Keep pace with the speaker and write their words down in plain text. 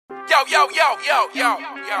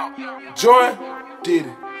Join, did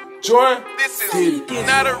it. Join, This is did it.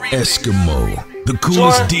 not a remix. Eskimo, the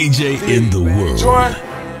coolest DJ in the world. Join,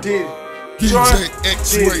 did it. Join, DJ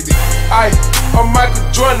X-rated. did it. I'm Michael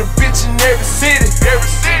Jordan, bitch in every city.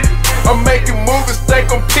 I'm making movies,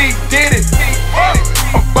 think I'm P. Diddy.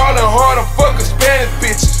 I'm ballin' hard, I'm fucking Spanish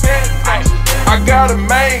bitches. I got a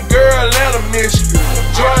main girl and a mission.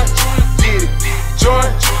 Join, did it. Join,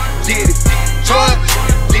 did it. Join,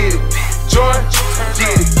 did it. Join,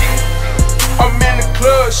 did it. I'm in the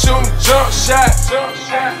club shooting jump shots.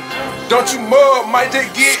 Don't you mug, might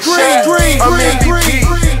just get shot. I'm MVP,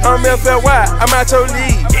 I'm FLY, I'm out your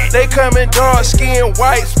league. They coming dark skin,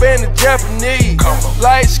 white, Spanish, Japanese.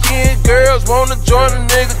 Light skinned girls wanna join a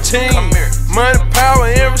nigga team. Money, power,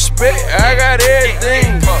 and respect, I got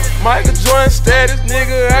everything. Michael Jordan status,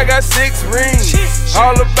 nigga, I got 6 rings.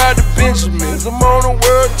 All about the Benjamins, I'm on a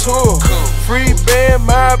world tour. Free band,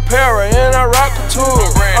 my apparel, and I rock a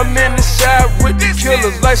tour. I'm in the shop with the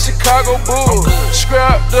killers like Chicago Bulls.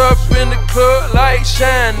 Scrapped up in the club like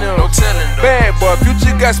Shine them. Bad boy,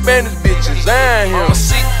 Future got Spanish bitches, I ain't him.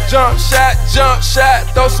 Jump shot,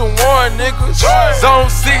 throw some one niggas. Zone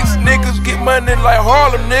 6 niggas get money like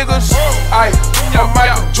Harlem niggas. I'm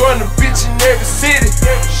Michael Jordan, bitch in every city.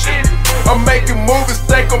 I'm making movies,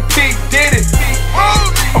 think I'm P. Diddy.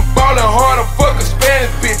 I'm ballin' hard, I'm fucking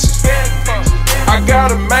Spanish bitches. I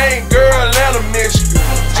got a main girl and a mission.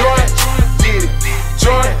 Join, did it.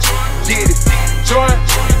 Join, did it. Join,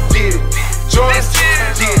 did it. Join,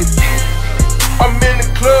 did it. I'm in the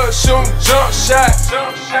club shooting jump shots.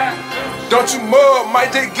 Don't you mug,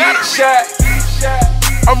 might just get shot.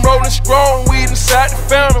 I'm rolling strong weed inside the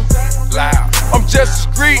Phantom. I'm just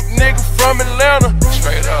a street nigga from Atlanta.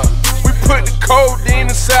 Straight up. We put the codeine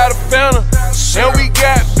inside the Phantom. And we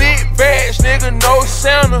got big bags, nigga, no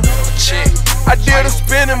Santa. I did a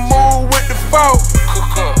spinning move with the fault.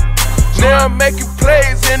 Now I'm making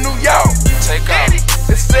plays in New York.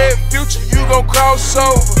 They said, Future, you gon' cross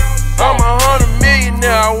over. I'm 100 million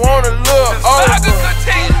now, I wanna look over.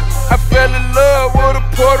 I fell in love with a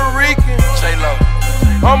Puerto Rican.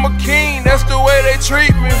 I'm a king, that's the way they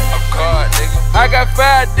treat me. I got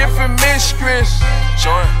 5 different mistresses.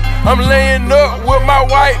 I'm laying up with my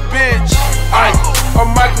white bitch.